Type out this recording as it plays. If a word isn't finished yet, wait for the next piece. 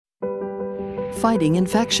fighting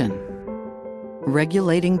infection,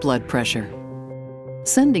 regulating blood pressure,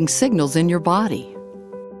 sending signals in your body.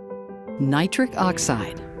 Nitric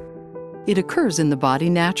oxide. It occurs in the body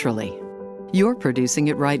naturally. You're producing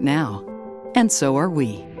it right now, and so are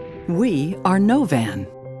we. We are Novan,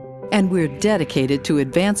 and we're dedicated to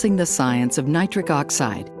advancing the science of nitric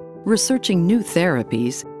oxide, researching new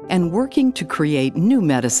therapies, and working to create new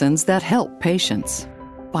medicines that help patients.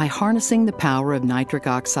 By harnessing the power of nitric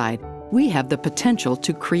oxide, we have the potential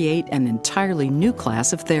to create an entirely new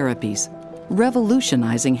class of therapies,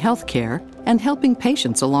 revolutionizing healthcare and helping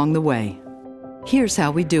patients along the way. Here's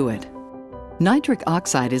how we do it. Nitric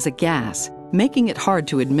oxide is a gas, making it hard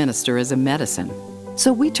to administer as a medicine.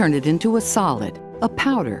 So we turn it into a solid, a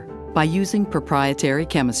powder, by using proprietary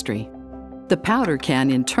chemistry. The powder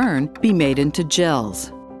can, in turn, be made into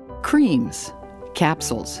gels, creams,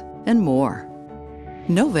 capsules, and more.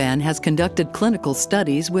 Novan has conducted clinical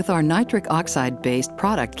studies with our nitric oxide-based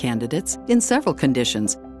product candidates in several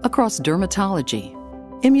conditions across dermatology,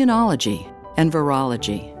 immunology, and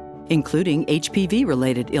virology, including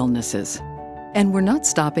HPV-related illnesses. And we're not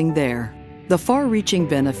stopping there. The far-reaching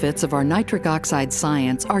benefits of our nitric oxide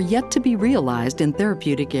science are yet to be realized in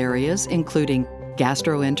therapeutic areas including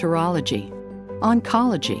gastroenterology,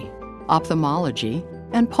 oncology, ophthalmology,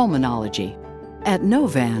 and pulmonology. At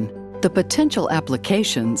Novan, the potential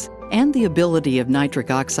applications and the ability of nitric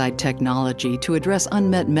oxide technology to address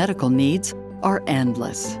unmet medical needs are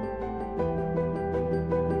endless.